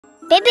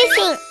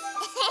Bebefinn.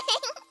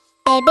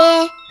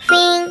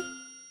 Bebefinn.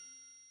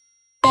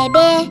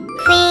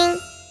 Bebefinn.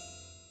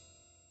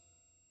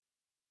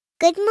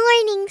 Good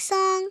morning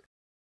song.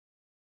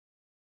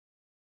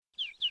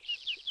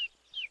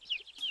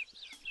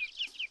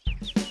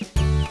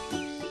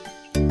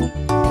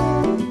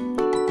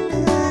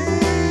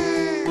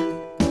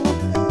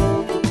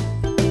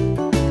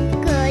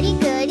 Goody,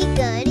 goody,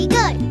 goody,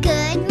 good.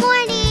 Good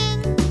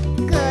morning.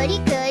 Goody,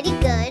 goody,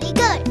 goody,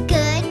 good.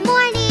 Good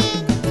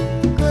morning.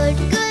 Good,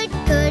 good,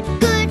 good,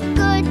 good,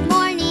 good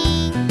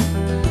morning.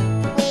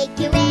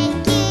 Wakey,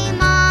 wakey,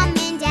 mom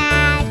and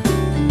dad.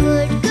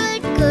 Good,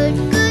 good, good,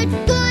 good,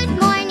 good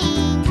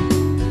morning.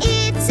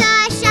 It's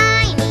a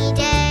shiny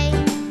day.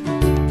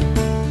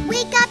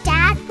 Wake up,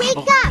 Dad,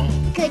 wake up.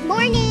 Good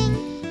morning.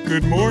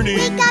 Good morning.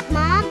 Wake up,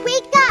 Mom,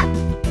 wake up.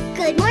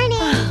 Good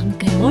morning.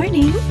 Good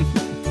morning.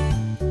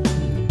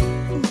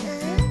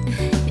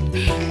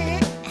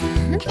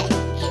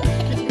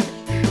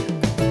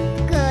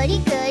 Goody,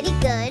 goody,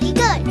 goody,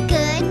 good.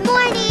 Good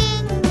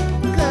morning.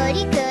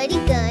 Goody, goody,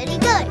 goody,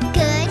 good.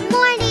 Good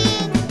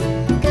morning.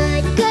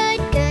 Good, good,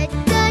 good,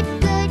 good,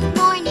 good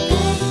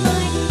morning.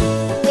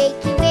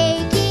 Wakey,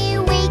 wakey,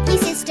 wakey,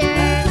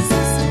 sisters.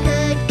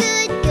 Good,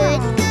 good,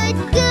 good, good,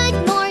 good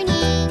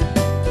morning.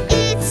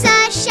 It's a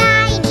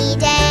shiny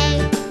day.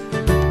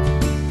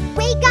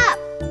 Wake up,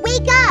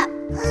 wake up.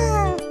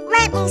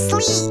 Let me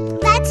sleep.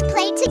 Let's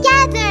play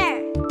together.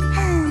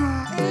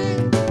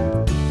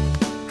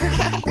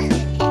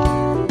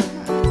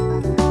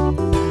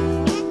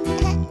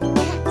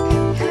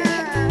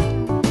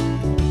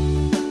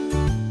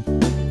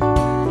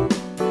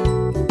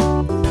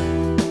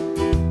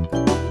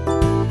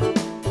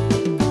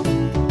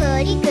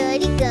 Goody,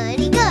 goody,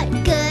 goody, good.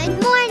 Good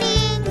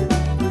morning.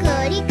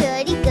 Goody,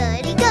 goody,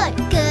 goody, good.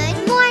 Good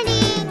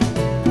morning.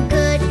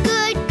 Good,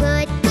 good,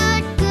 good,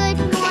 good, good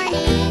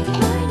morning.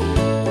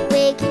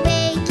 Wakey,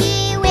 wakey,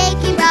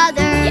 wakey,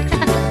 brother.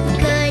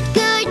 Good,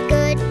 good,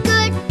 good,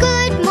 good,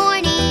 good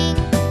morning.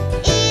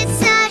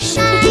 It's a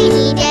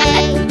shiny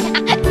day.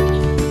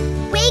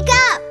 Wake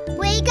up,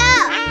 wake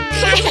up.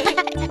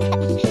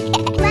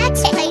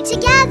 Let's play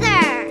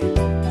together.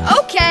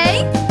 Okay.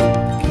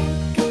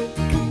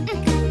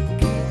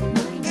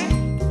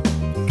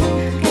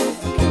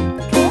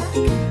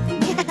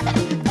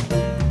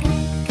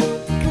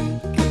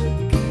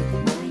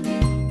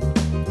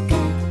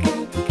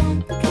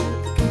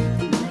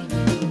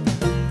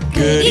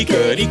 Goody,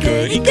 goody,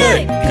 goody,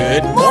 good.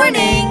 Good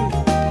morning.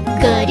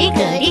 Goody,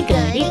 goody,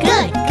 goody,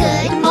 good.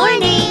 Good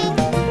morning.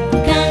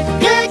 Good,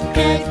 good,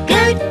 good,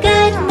 good,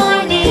 good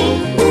morning.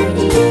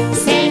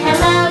 Say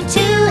hello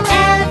to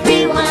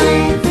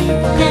everyone.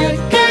 Good,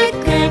 good,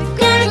 good,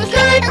 good,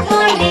 good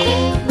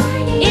morning.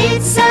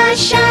 It's a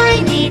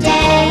shiny day.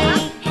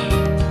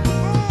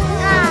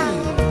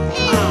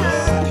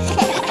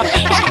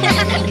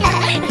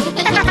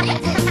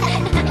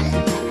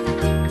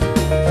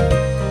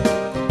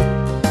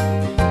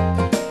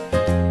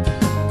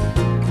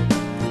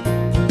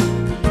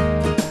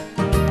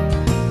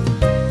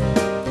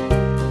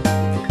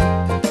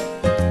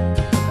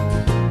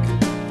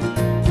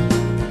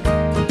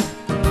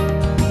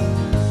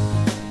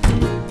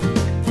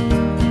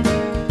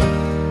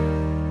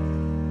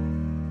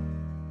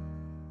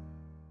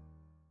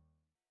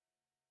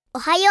お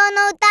はよう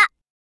の歌。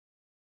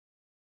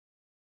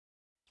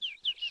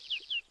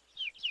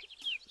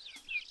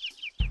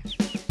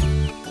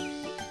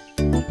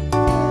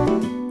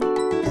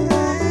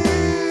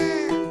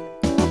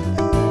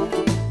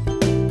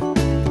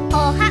お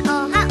は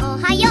お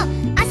はよう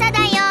朝だ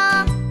よ。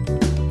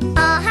お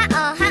は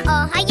お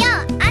はよ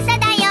う朝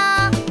だよ。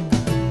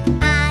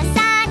朝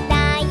だ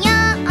よ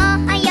お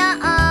はよ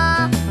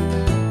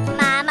う。マ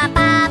マパ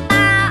パ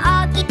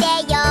起きて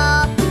よ。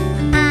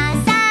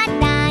朝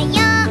だよ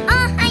お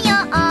はよ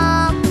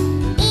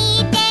う。い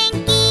い天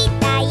気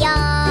だよ。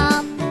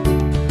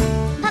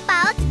パパ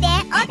起きて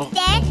起きて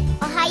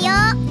おはよ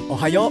う。おは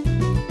よう。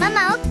ママ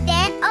起きて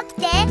起き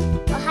て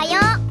おはよ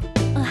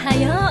う。おは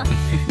よう。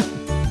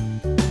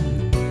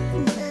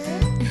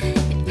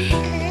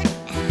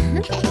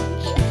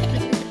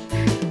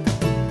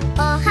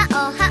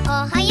お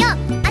はよ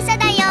う朝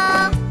だよ。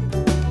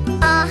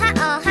おは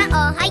お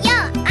はよ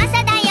う朝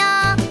だよ。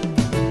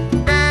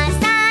朝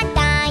だ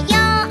よ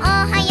お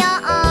はよ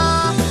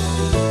う。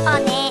お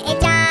姉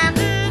ちゃん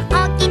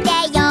起きて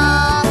よ。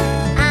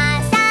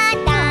朝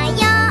だ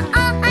よお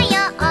はよ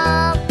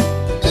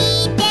う。い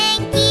い天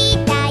気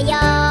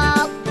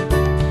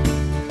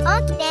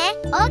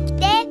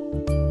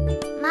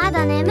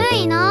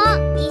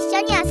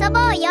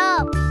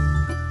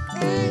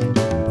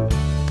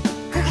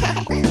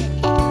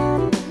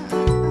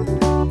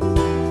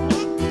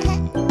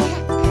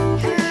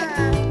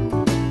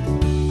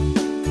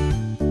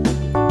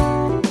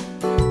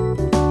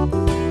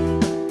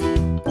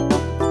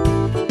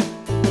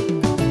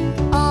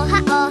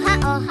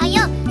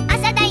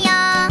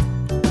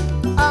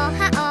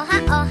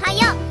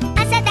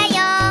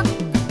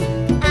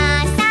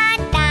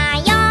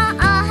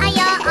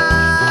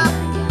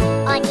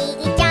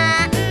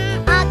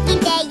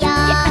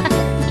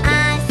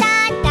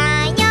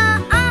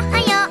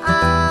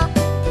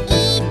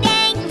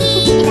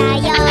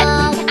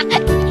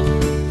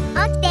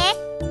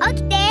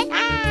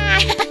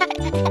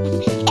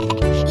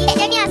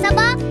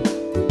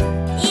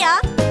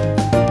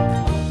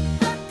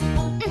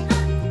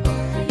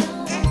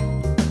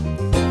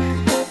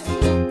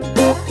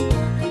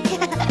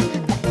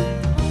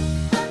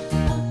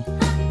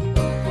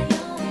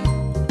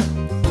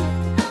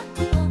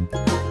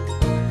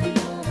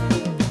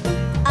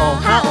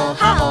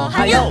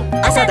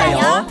朝だよ。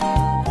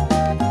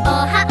お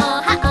は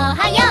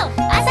よ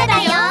う朝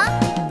だよ。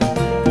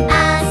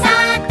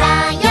朝だ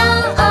よ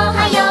お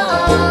はよ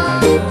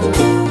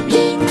う。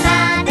みん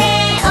なで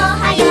お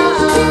はよ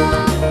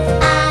う。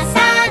朝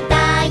だ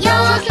よ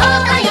お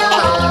はよ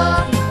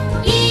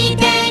う。いい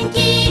天気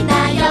だ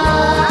よ。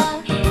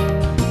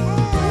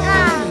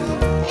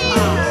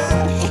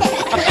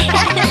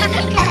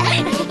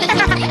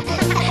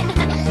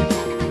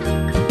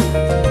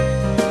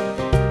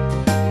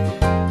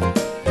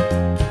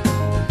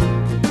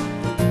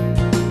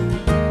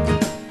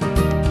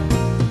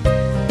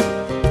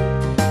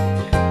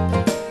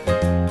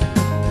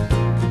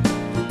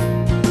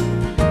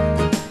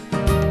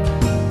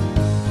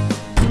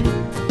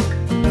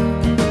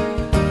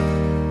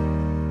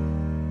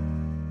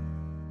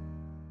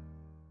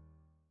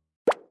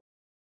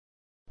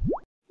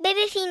ベ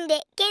ベフィン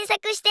で検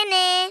索して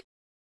ね。